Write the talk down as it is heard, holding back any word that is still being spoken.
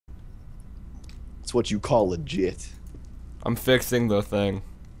It's what you call legit. I'm fixing the thing.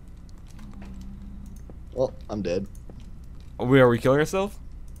 Well, I'm dead. Are we killing ourselves?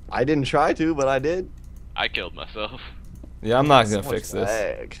 I didn't try to, but I did. I killed myself. Yeah, I'm not gonna So fix much this.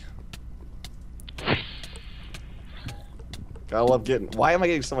 lag. Gotta love getting. Why am I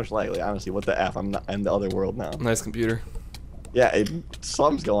getting so much lag? Like, honestly, what the f? I'm not in the other world now. Nice computer. Yeah,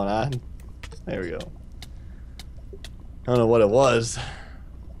 something's going on. There we go. I don't know what it was.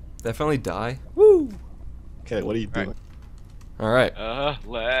 Did I finally die? Woo! Okay, what are you doing? Alright.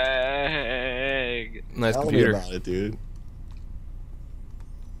 Lag. Nice Tell me computer. about it, dude.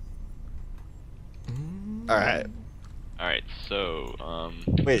 Alright. Alright, so,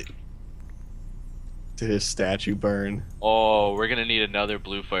 Wait. Did his statue burn? oh, we're gonna need another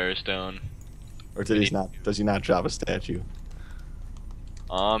blue firestone. Or did he not? Does he not drop a statue?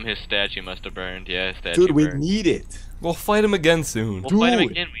 His statue must have burned. Yeah, his statue Dude, we burned. need it. We'll fight him again soon. We'll fight him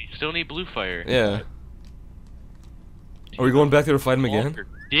Dude. again. We still need blue fire. Yeah. Are we going back there to fight him again?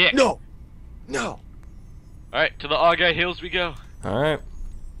 Dick. No! No! Alright, to the Augai Hills we go. Alright.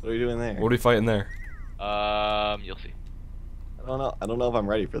 What are you doing there? What are we fighting there? You'll see. I don't know. I don't know if I'm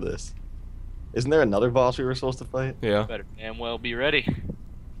ready for this. Isn't there another boss we were supposed to fight? Yeah. Better damn well be ready.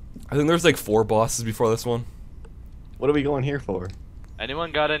 I think there's like 4 bosses before this one. What are we going here for?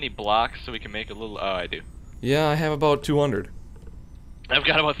 Anyone got any blocks so we can make a little... Oh, I do. Yeah, I have about 200. I've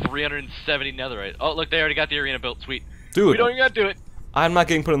got about 370 netherite. Oh, look, they already got the arena built. Sweet. Dude, We don't even gotta do it. I'm not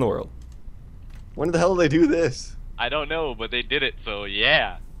getting put in the world. When the hell did they do this? I don't know, but they did it, so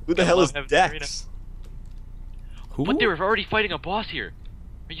yeah. Who the I hell love is having the arena. Dex? Who? But they were already fighting a boss here.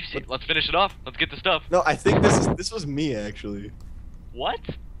 Are you serious? Let's finish it off. Let's get the stuff. No, I think this was me actually. What?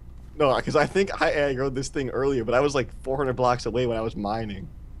 No, because I think I aggroed this thing earlier, but I was like 400 blocks away when I was mining,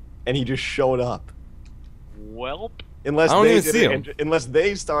 and he just showed up. Welp. Unless I don't they even did see it, him. unless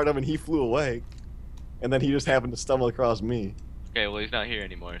they started him and he flew away, and then he just happened to stumble across me. Okay, well, he's not here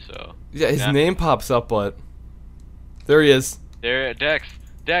anymore, so... Yeah, his Yeah. name pops up, but... There he is. There, Dex.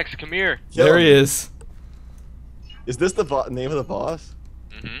 Dex, come here. Kill There him. he is. Is this the name of the boss?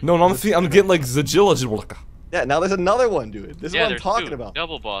 Mm-hmm. No, I'm getting like Zagilla. Yeah, now there's another one, dude. This is Yeah, what I'm there's talking 2 about.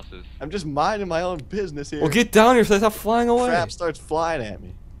 double bosses. I'm just minding my own business here. Well, get down here so they stop flying away. Crap starts flying at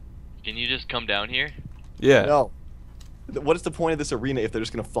me. Can you just come down here? Yeah. No. What is the point of this arena if they're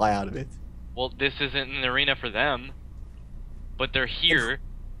just gonna fly out of it? Well, this isn't an arena for them. But they're here.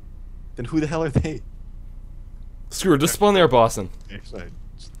 Then who the hell are they? Screw it, just spawn there, Boston. Okay, sorry.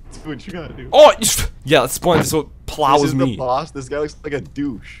 Just do what you gotta do. Oh, yeah, let's spawn this so it This plows is the me. boss. This guy looks like a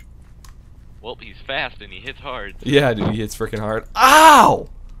douche. Well, he's fast and he hits hard. Yeah, dude, he hits freaking hard. Ow!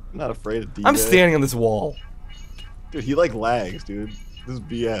 I'm not afraid of D. I'm standing on this wall. Dude, he like lags, dude. This is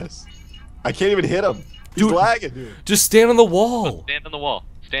BS. I can't even hit him. He's Dude. lagging, dude. Just stand on the wall. Stand on the wall.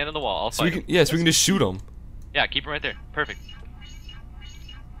 Stand on the wall. I'll So we fight can, him. yeah, so we can just shoot him. Yeah, keep him right there. Perfect.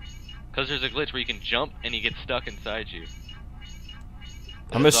 Because there's a glitch where you can jump and he gets stuck inside you.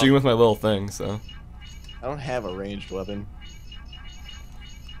 I'm just shooting with my little thing, so. I don't have a ranged weapon.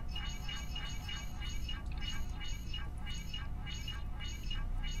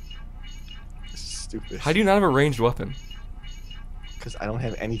 This is stupid. How do you not have a ranged weapon? Because I don't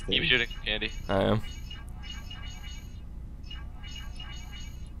have anything. Keep shooting, Candy. I am.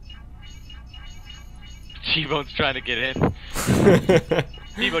 T-Bone's trying to get in.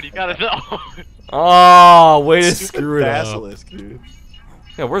 T-Bone, you gotta know. Oh, way to Stupid screw it up. basilisk, dude.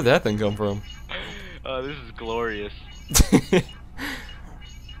 Yeah, where'd that thing come from? This is glorious.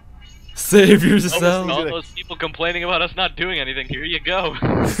 Save Oh, yourself. all those people complaining about us not doing anything, here you go.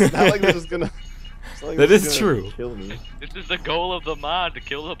 It's not like this is gonna. It's not like That this is gonna true. Kill me. This is the goal of the mod, to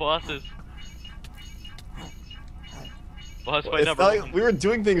kill the bosses. Boss fight It's number not 1. like we were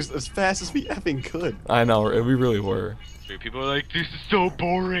doing things as fast as we effing could. I know, we really were. People are like, this is so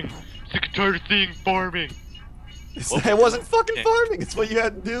boring. Sick and tired of seeing farming. I wasn't fucking farming. It's what you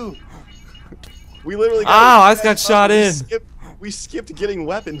had to do. We literally. Ow, I just got shot in. We skipped getting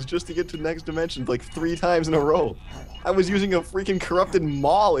weapons just to get to the next dimension like 3 times in a row. I was using a freaking corrupted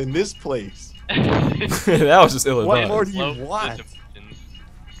maul in this place. That was just ill What more advised. do you Love the want? dimensions.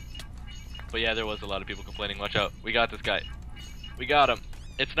 But yeah, there was a lot of people complaining. Watch out. We got this guy. We got him.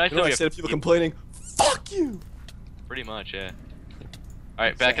 It's nice You know, that we instead have of people complaining, fuck you. pretty much, yeah.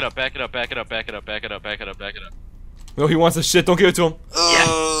 Alright, back it up, back it up, back it up, back it up, back it up, back it up, back it up. No, he wants the shit. Don't give it to him.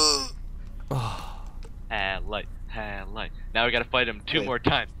 Yes! Highlight, highlight. Now we gotta fight him 2 Wait. more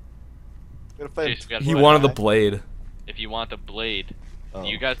times. I'm gonna fight him Jeez, we gotta He fight wanted the him. blade. If you want the blade. Oh. Do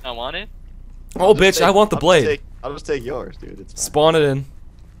you guys not want it? Oh, I'll just bitch, take- I want the I'll just blade. take- I'll just take yours, dude. It's fine. Spawn it in.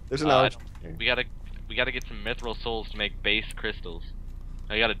 There's another. here. We gotta get some mithril souls to make base crystals.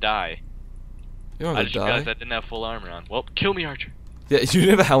 I gotta die. You don't I have just to die. realized I didn't have full armor on. Well, kill me, Archer. Yeah, you didn't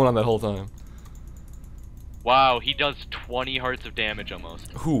have a helmet on that whole time. Wow, he does 20 hearts of damage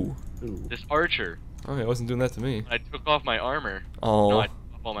almost. Who? Ooh. This Archer. Oh, yeah, I wasn't doing that to me. I took off my armor. Oh. No, I took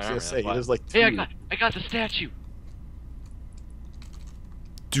off all my I armor. was gonna say, that's why. there's like Hey, two. I got the statue.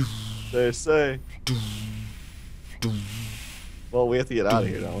 They say. Do. Well, we have to get out of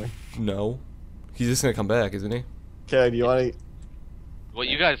here, don't we? No. He's just gonna come back, isn't he? Okay, do you want to? Well,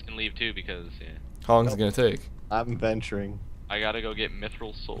 you guys can leave too because yeah, How long is it gonna take? I'm venturing. I gotta go get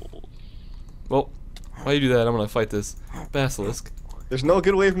mithril souls. Well, while you do that, I'm gonna fight this basilisk. There's no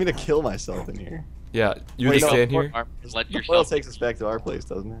good way for me to kill myself in here. Yeah, you Wait, just no, stand here. Let The oil yourself. takes us back to our place,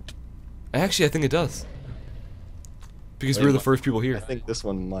 doesn't it? Actually, I think it does. Because Wait, we were the what? first people I here. think this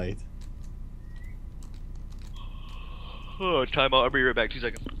one might. Oh, time out. I'll be right back. 2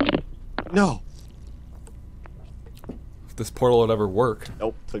 seconds. No. If this portal would ever work.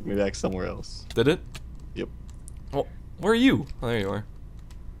 Nope. Took me back somewhere else. Did it? Yep. Well, where are you? Oh, there you are.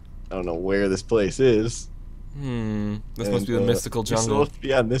 I don't know where this place is. This must be the mystical We're jungle. supposed to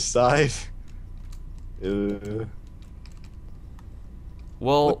be on this side.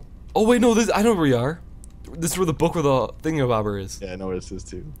 Well, oh wait, no, this I know where we are. This is where the book where the thingamabobber is. Yeah, I know where this is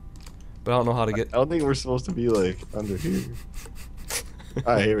too. But I don't know how to get. I don't think we're supposed to be like under here.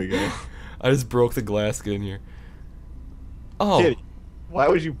 Alright, here we go. I just broke the glass to get in here. Oh, Kitty, why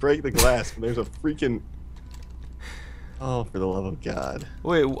would you break the glass when there's a freaking... Oh, for the love of God.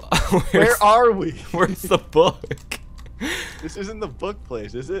 wait, Where are we? where's the book? This isn't the book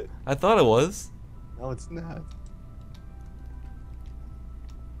place, is it? I thought it was. No, it's not.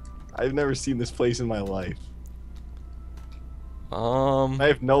 I've never seen this place in my life. I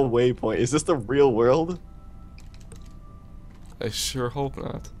have no waypoint. Is this the real world? I sure hope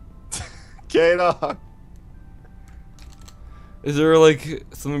not. Get on. Is there like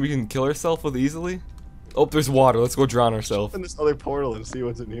something we can kill ourselves with easily? Oh, there's water. Let's go drown ourselves. Open this other portal and see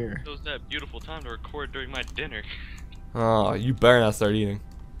what's in here. It was that beautiful time to record during my dinner. Oh, you better not start eating.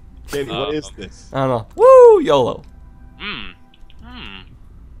 Candy, what is this? I don't know. Woo, YOLO. Mmm.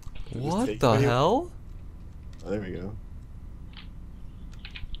 What take the me- hell? Oh, there we go.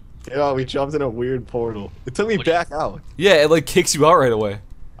 Get on, we jumped in a weird portal. It took me back out. Yeah, it like kicks you out right away.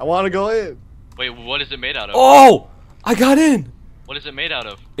 I want to go in. Wait, what is it made out of? Oh, I got in. What is it made out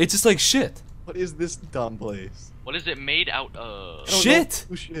of? It's just like shit. What is this dumb place? What is it made out of? I don't Shit.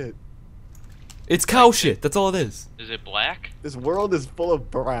 know. Oh, shit. It's cow shit. That's all it is. Is it black? This world is full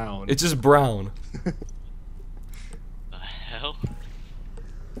of brown. It's just brown. The hell?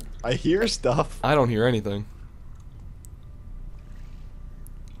 I hear stuff. I don't hear anything.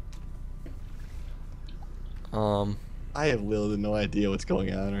 I have little to no idea what's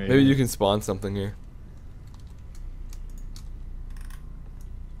going on right Maybe now. you can spawn something here.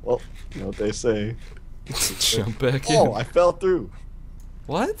 Well, you know what they say. Jump back in. Oh, I fell through.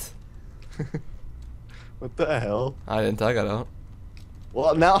 What? What the hell? I didn't. I got out.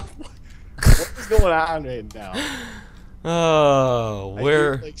 Well, now, what is going on right now? Oh, I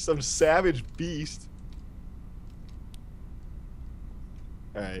where? hear, like some savage beast.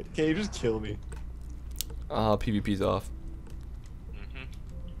 Alright, can you just kill me? PvP's off.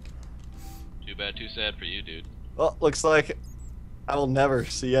 Too bad, too sad for you, dude. Well, looks like I will never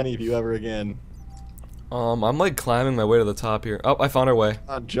see any of you ever again. I'm like climbing my way to the top here. Oh, I found our way.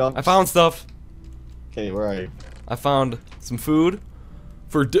 Jump. I found stuff. Okay, where are you? I found some food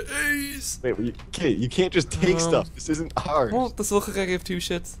for days. Wait, you can't just take stuff. This isn't ours. Well, does it look like I gave two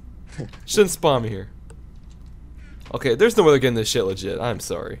shits? Shouldn't spawn me here. Okay, there's no way they're getting this shit legit. I'm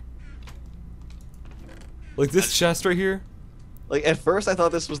sorry. Like this chest right here. Like at first, I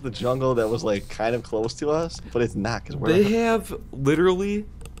thought this was the jungle that was like kind of close to us, but it's not because we're. They have literally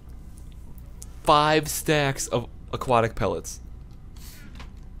 5 stacks of aquatic pellets.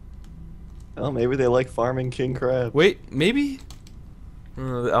 Well, maybe they like farming king crab. Wait, maybe? I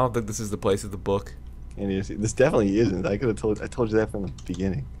don't think this is the place of the book. And this definitely isn't. I could have told. I told you that from the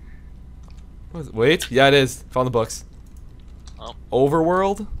beginning. What is it? Wait, yeah, it is. Found the books. Oh.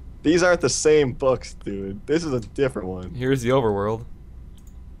 Overworld? These aren't the same books, dude. This is a different one. Here's the overworld.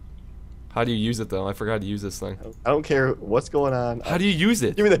 How do you use it though? I forgot to use this thing. I don't care what's going on. How do you use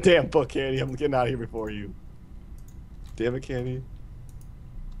it? Give me the damn book, Candy. I'm getting out of here before you. Damn it, Candy.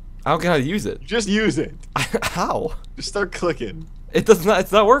 I don't get how to use it. Just use it. How? Just start clicking. It does not.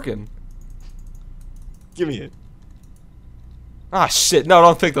 It's not working. Give me it. Ah shit! No,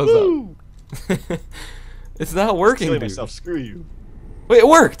 don't pick those Woo! up. It's not working, Killing dude. myself. Screw you. Wait, it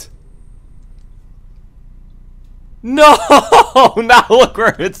worked. No! Now look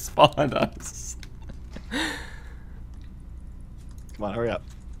where it spawned us. Come on, hurry up.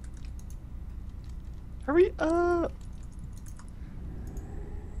 Hurry up.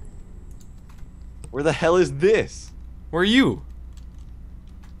 Where the hell is this? Where are you?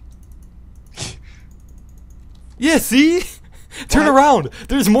 Yeah, see? Turn What? around.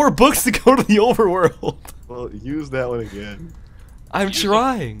 There's more books to go to the overworld. Well, use that one again. I'm Use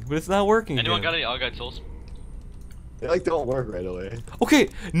trying, but it's not working. Anyone again. got any All Guide Souls? They like don't work right away. Okay,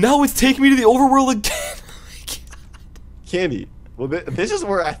 now it's taking me to the overworld again. Candy. Well, this is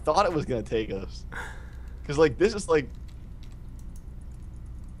where I thought it was gonna take us. Cause like this is like.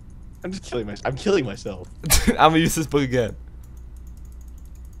 I'm just killing myself. I'm killing myself. I'm gonna use this book again.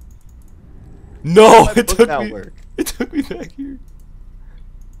 No, My it book took now me. work. It took me back here.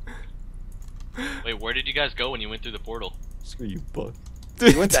 Wait, where did you guys go when you went through the portal? Screw you, book.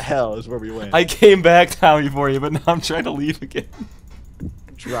 Dude, We went to hell is where we went. I came back down before you, but now I'm trying to leave again.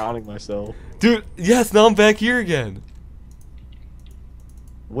 I'm drowning myself. Dude, yes, now I'm back here again.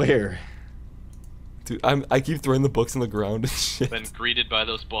 Where? Dude, I keep throwing the books on the ground and shit. Been greeted by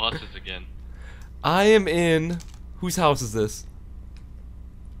those bosses again. I I am in. Whose house is this?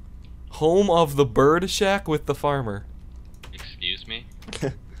 Home of the bird shack with the farmer. Excuse me?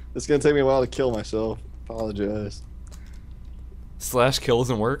 It's gonna take me a while to kill myself. Apologize. Slash kill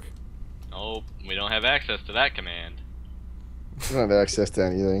doesn't work. Oh, we don't have access to that command. I don't have access to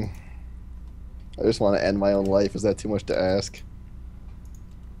anything. I just want to end my own life. Is that too much to ask?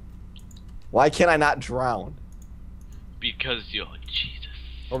 Why can't I not drown? Because you're Jesus.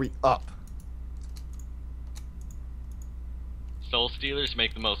 Hurry up. Soul Stealers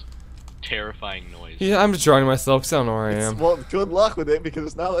make the most terrifying noise. Yeah, I'm just drowning myself because I don't know where I am. Well, good luck with it because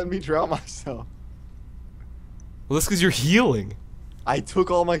it's not letting me drown myself. Well, that's because you're healing. I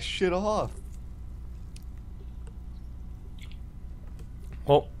took all my shit off.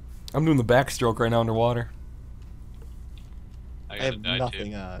 Well, I'm doing the backstroke right now underwater. I I gotta have die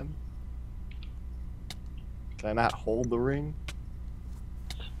nothing too. on. Can I not hold the ring?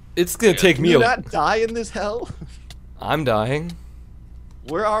 It's gonna take Can me you a. not die in this hell? I'm dying.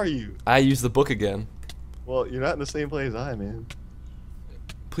 Where are you? I use the book again. Well, you're not in the same place I'm in.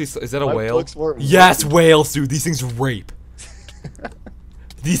 Please, is that a My whale? books weren't Yes, working. whales, dude. These things rape.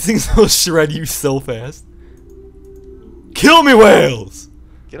 These things will shred you so fast. Kill me, whales!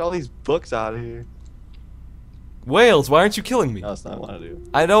 Get all these books out of here. Whales, why aren't you killing me? No, that's not what I want to do.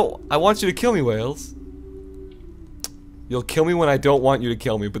 I don't. I want you to kill me, whales. You'll kill me when I don't want you to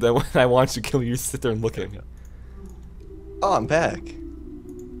kill me, but then when I want you to kill me, you sit there and look at me. Oh, I'm back.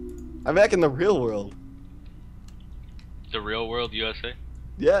 I'm back in the real world. The real world USA?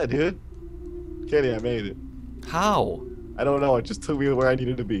 Yeah, dude. Kenny, I made it. How? I don't know. It just took me where I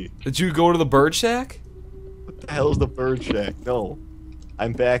needed to be. Did you go to the bird shack? What the hell is the bird shack? No.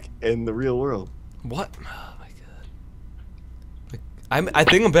 I'm back in the real world. What? Oh my god. I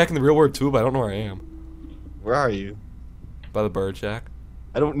think I'm back in the real world too, but I don't know where I am. Where are you? By the bird shack.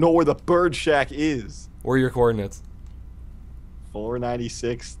 I don't know where the bird shack is. Where are your coordinates?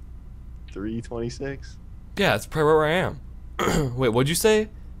 496, 326. Yeah, it's probably where I am. Wait, what'd you say?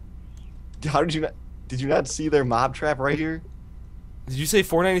 How did you not? Did you not see their mob trap right here? Did you say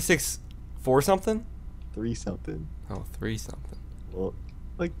 496 4 something? 3 something. Oh, 3 something. Well,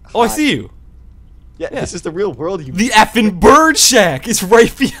 like. Oh, I hi. see you. Yeah, this is the real world. You. The effing bird shack is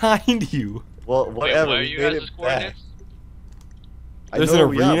right behind you. Well, Wait, whatever. where are we you made guys' it back. coordinates? There's I know an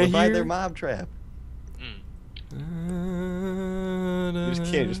we are. arena We're by here? their mob trap. Hmm. You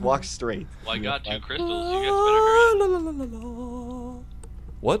just can't. Just walk straight. Well, I You'll got 2 find- crystals. You guys better hurry up.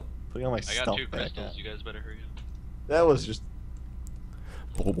 What? Putting on my I got stump 2 back crystals. on. You guys better hurry up. That was just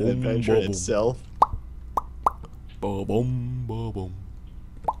an adventure in itself. Ba-boom, ba-boom.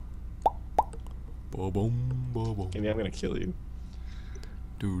 Ba-boom, ba-boom. Maybe I'm gonna kill you.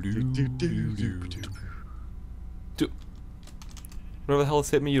 Do-do-do-do-do. Dude. Whatever the hell has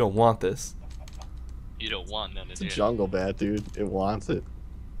hit me, you don't want this. You don't want none of It's a this. jungle bat, dude. It wants it.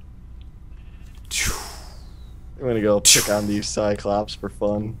 I'm gonna go pick on these cyclops for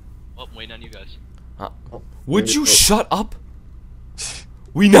fun. Oh, I'm waiting on you guys. Oh, Would maybe- you oh. shut up?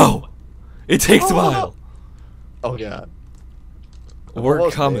 We know. It takes a while. Oh god. I'm We're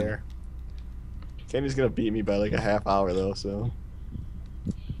almost coming. there. Candy's gonna beat me by like a half hour though, so.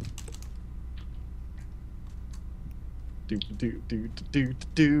 Do do do do do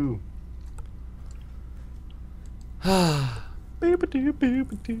do.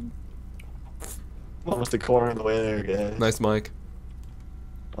 Boop-a-doo-boop-a-doo. Almost a quarter of the way there, guys. Nice mic.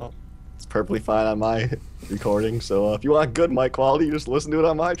 Oh, it's perfectly fine on my recording, so if you want good mic quality, just listen to it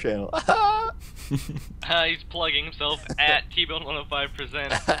on my channel. He's plugging himself at T-Bone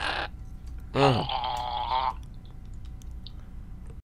 105%. Ugh.